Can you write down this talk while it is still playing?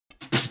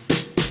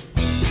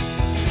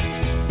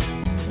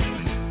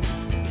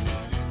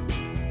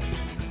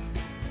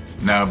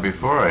Now,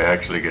 before I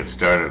actually get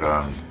started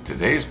on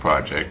today's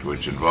project,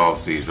 which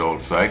involves these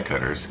old side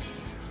cutters,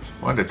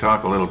 I wanted to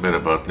talk a little bit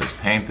about this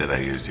paint that I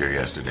used here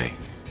yesterday.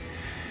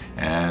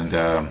 And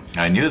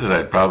I knew that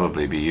I'd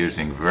probably be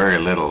using very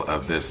little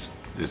of this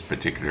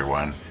particular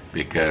one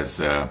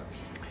because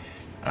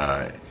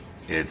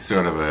it's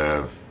sort of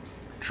a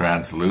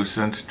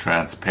translucent,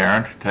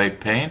 transparent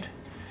type paint,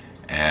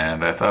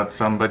 and I thought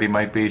somebody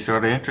might be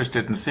sort of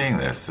interested in seeing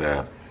this.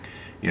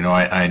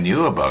 I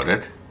knew about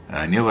it, and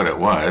I knew what it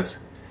was,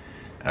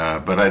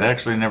 but I'd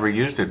actually never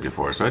used it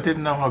before, so I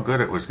didn't know how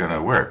good it was going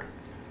to work.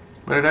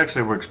 But it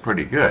actually works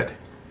pretty good.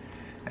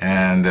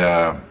 And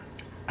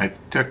I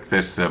took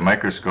this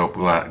microscope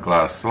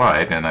glass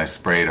slide and I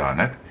sprayed on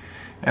it,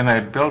 and I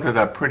built it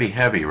up pretty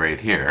heavy right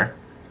here.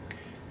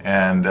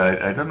 And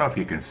I don't know if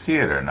you can see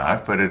it or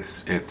not, but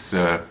it's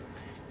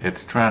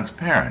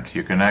transparent.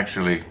 You can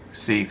actually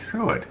see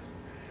through it,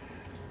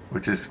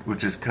 which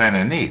is kind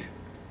of neat.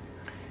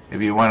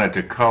 If you wanted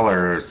to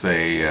color,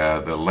 say,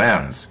 the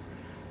lens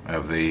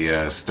of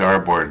the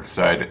starboard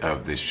side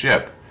of the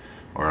ship,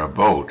 or a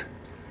boat,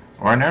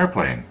 or an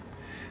airplane,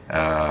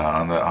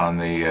 on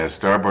the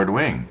starboard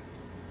wing,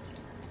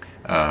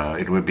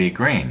 it would be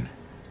green.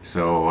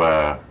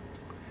 So,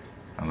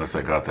 unless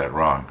I got that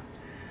wrong.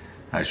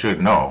 I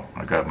should know.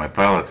 I got my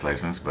pilot's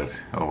license,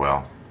 but oh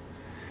well.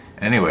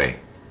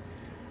 Anyway,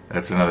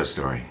 that's another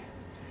story.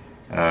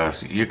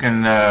 So you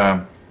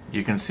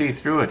can see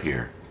through it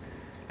here,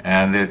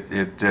 and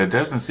it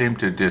doesn't seem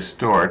to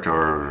distort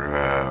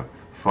or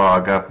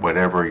fog up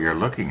whatever you're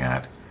looking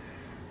at.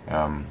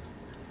 I'm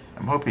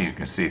hoping you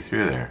can see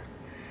through there.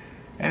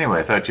 Anyway,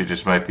 I thought you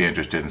just might be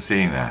interested in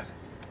seeing that.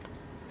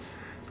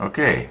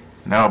 Okay,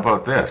 now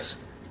about this.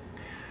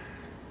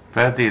 I've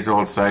had these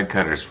old side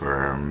cutters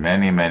for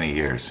many, many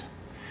years.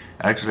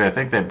 Actually, I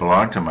think they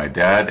belonged to my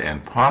dad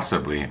and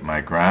possibly my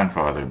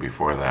grandfather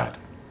before that.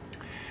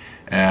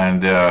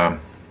 And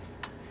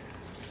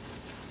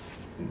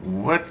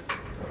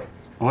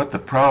what the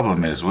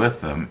problem is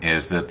with them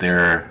is that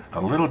they're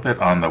a little bit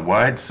on the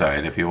wide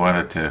side if you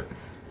wanted to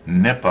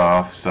nip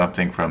off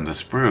something from the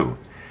sprue.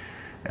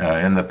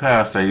 In the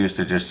past, I used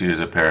to just use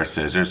a pair of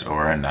scissors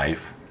or a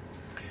knife,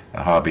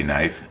 a hobby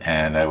knife,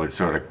 and I would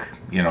sort of,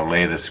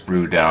 lay the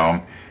sprue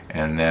down,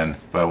 and then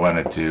if I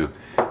wanted to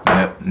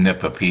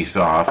nip a piece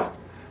off,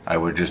 I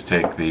would just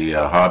take the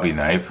hobby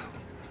knife,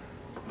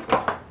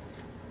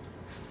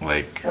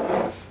 like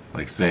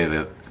say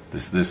that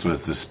this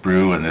was the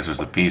sprue and this was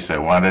the piece I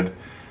wanted,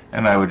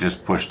 and I would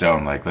just push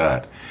down like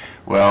that.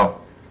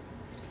 Well,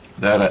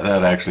 that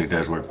actually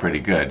does work pretty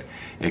good,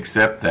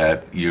 except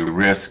that you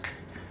risk,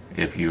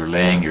 if you're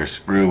laying your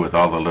sprue with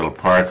all the little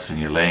parts and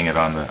you're laying it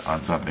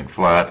on something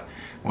flat,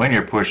 when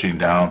you're pushing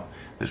down,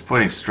 it's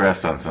putting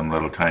stress on some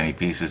little tiny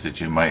pieces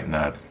that you might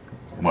not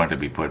want to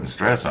be putting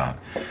stress on.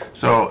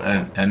 So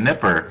a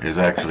nipper is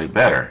actually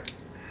better.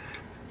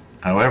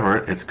 However,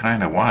 it's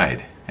kind of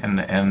wide,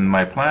 and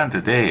my plan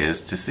today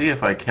is to see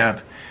if I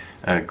can't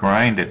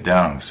grind it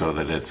down so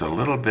that it's a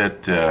little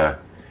bit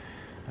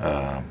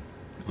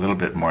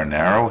more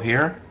narrow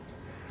here.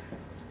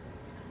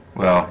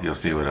 Well, you'll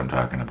see what I'm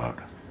talking about.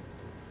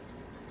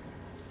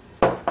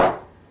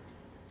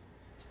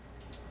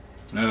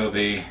 Now,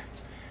 the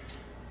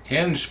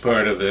hinge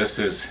part of this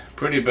is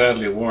pretty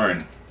badly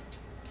worn,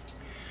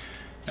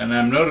 and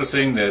I'm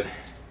noticing that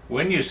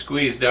when you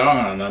squeeze down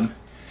on them,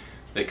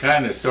 they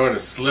kind of sort of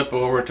slip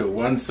over to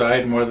one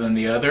side more than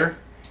the other.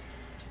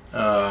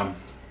 I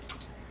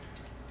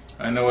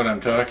know what I'm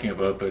talking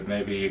about, but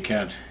maybe you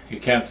can't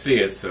see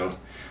it, so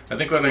I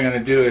think what I'm going to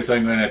do is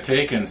I'm going to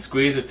take and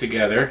squeeze it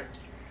together,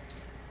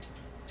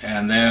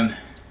 and then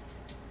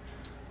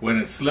when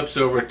it slips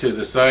over to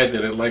the side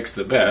that it likes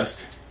the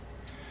best,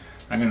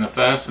 I'm going to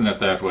fasten it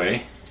that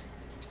way.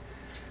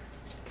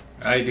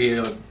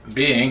 Idea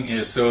being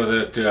is so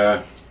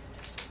that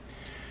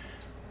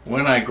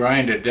when I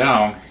grind it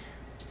down,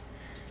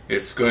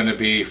 it's going to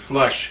be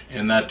flush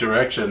in that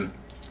direction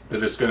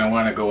that it's going to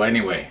want to go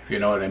anyway, if you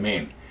know what I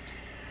mean.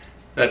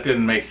 That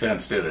didn't make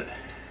sense, did it?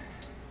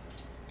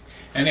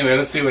 Anyway,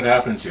 let's see what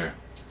happens here.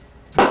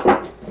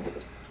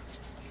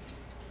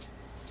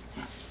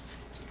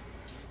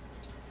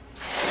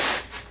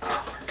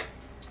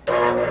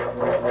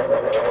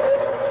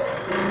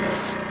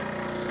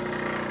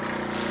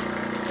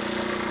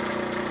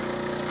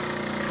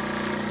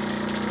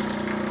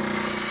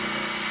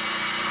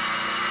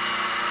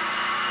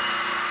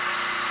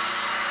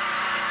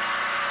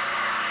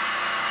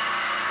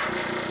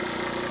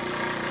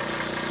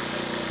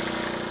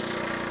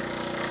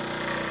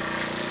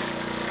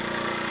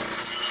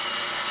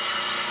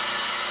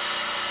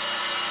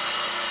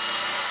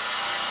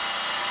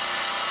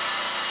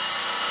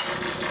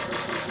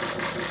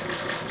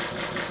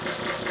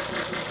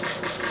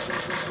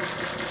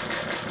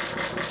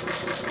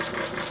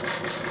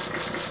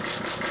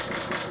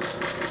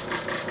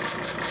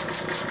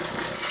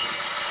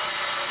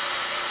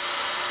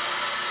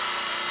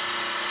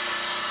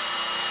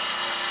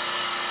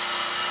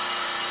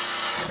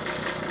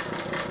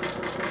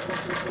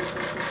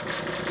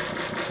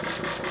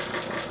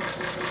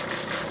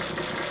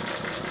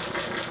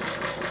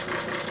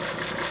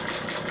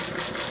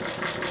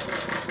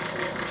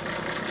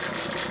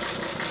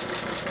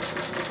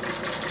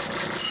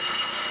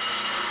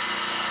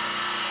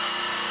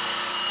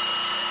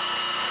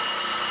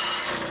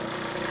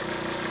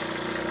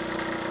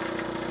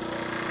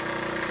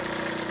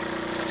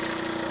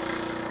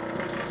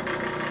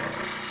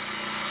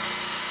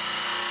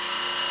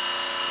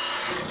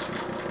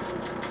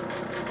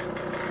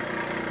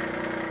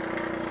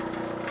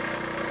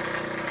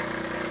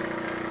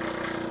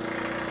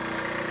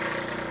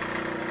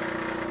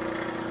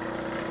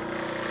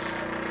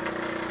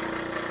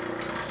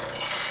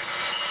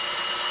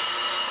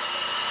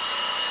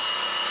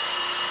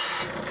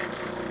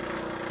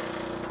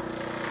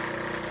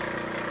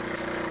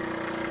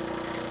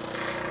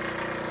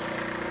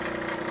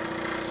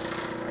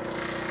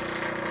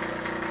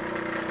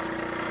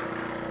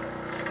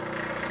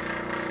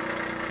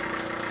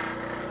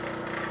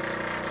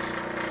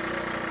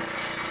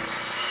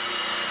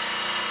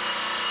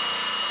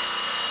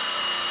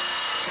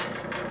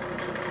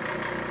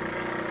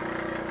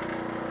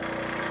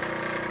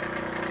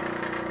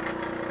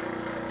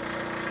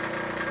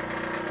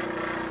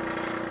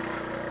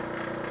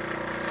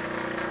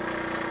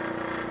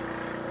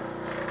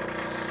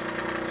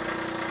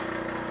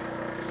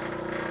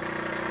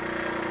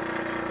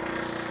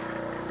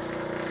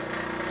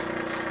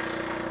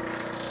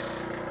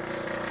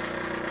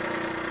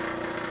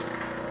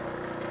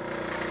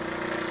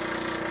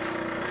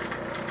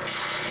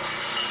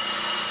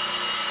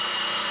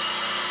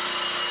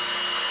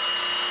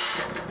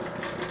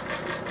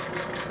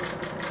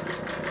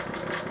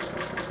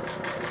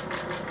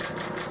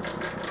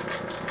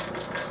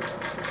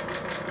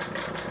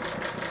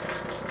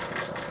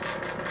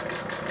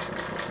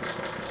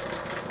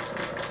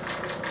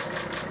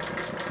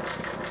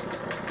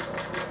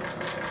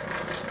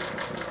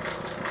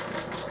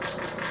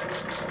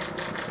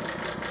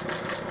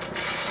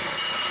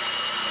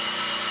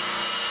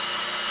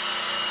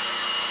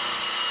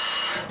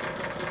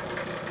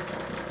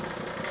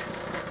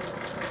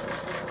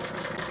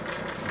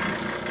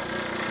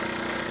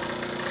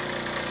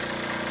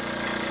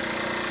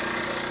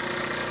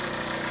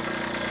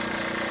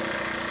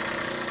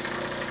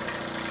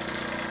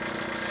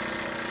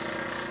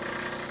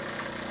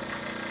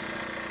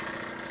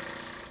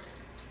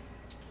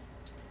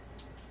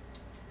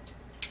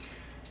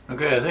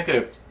 Okay, I think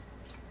I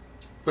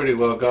pretty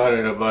well got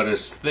it about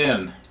as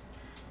thin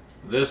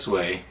this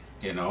way,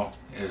 you know,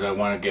 as I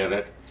want to get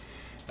it.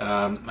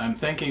 I'm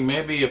thinking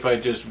maybe if I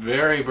just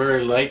very,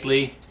 very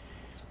lightly,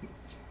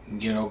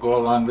 you know, go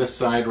along this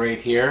side right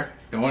here.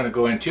 Don't want to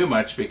go in too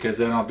much because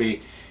then I'll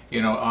be,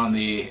 you know, on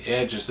the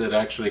edges that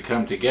actually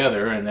come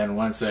together, and then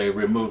once I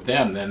remove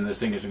them, then this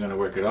thing isn't going to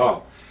work at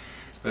all.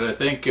 But I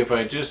think if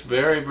I just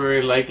very,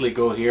 very lightly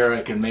go here,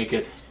 I can make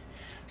it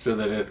so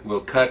that it will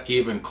cut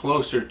even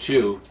closer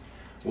to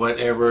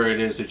whatever it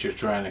is that you're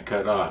trying to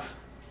cut off.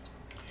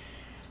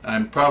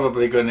 I'm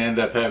probably going to end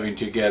up having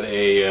to get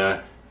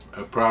a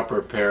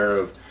proper pair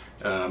of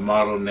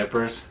model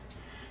nippers.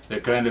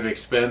 They're kind of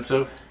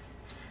expensive,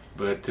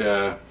 but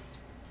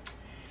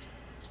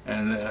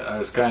and I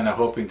was kind of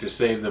hoping to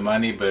save the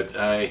money, but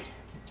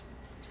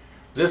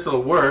this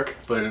will work,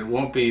 but it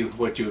won't be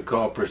what you would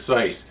call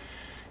precise.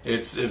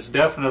 It's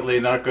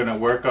definitely not going to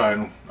work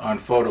on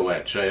photo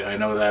etch. I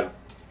know that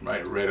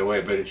right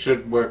away, but it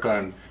should work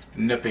on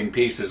nipping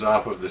pieces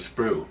off of the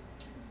sprue.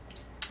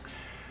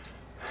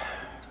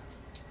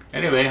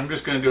 Anyway, I'm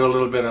just going to do a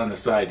little bit on the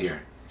side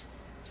here.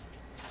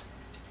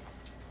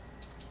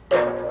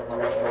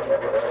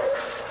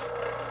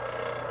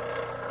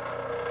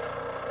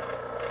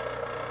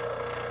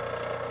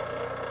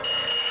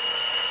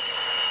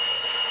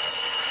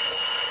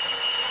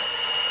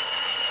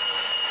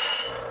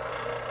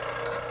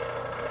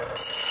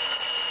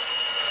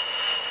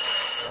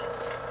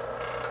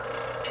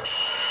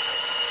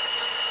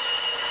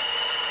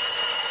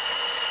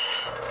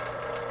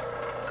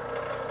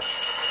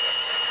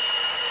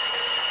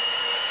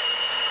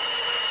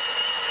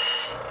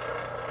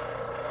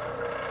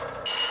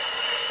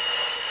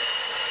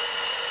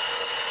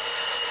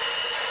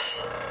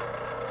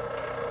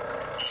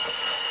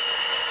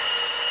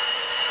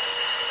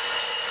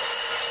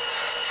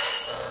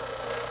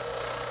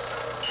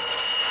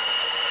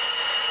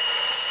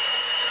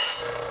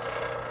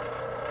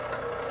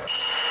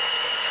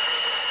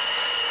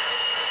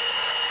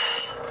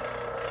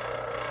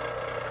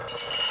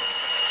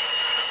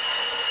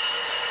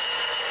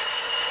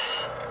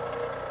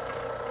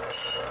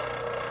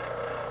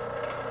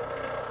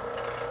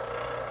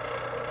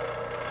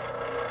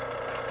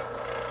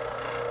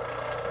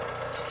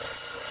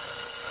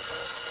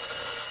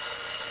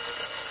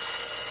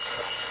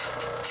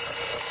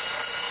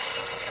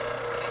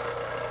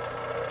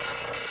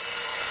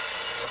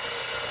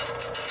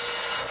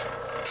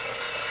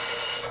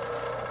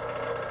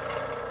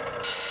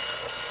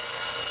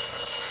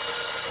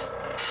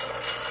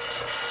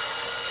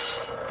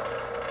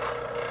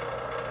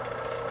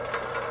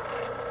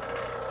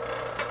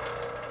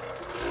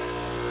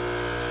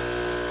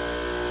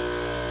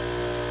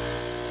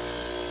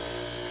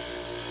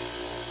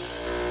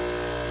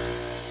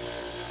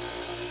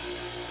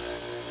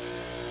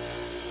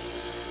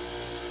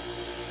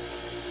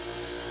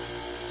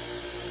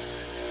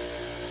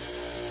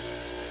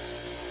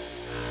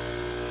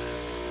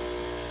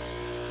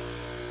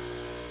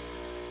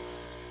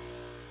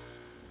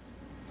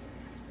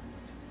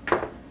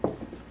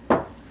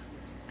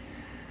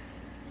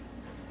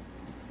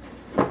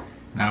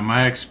 Now,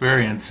 my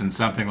experience in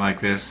something like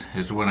this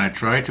is when I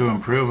try to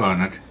improve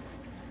on it,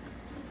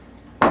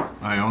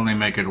 I only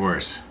make it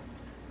worse.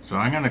 So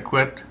I'm going to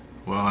quit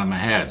while I'm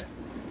ahead,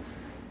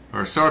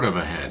 or sort of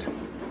ahead.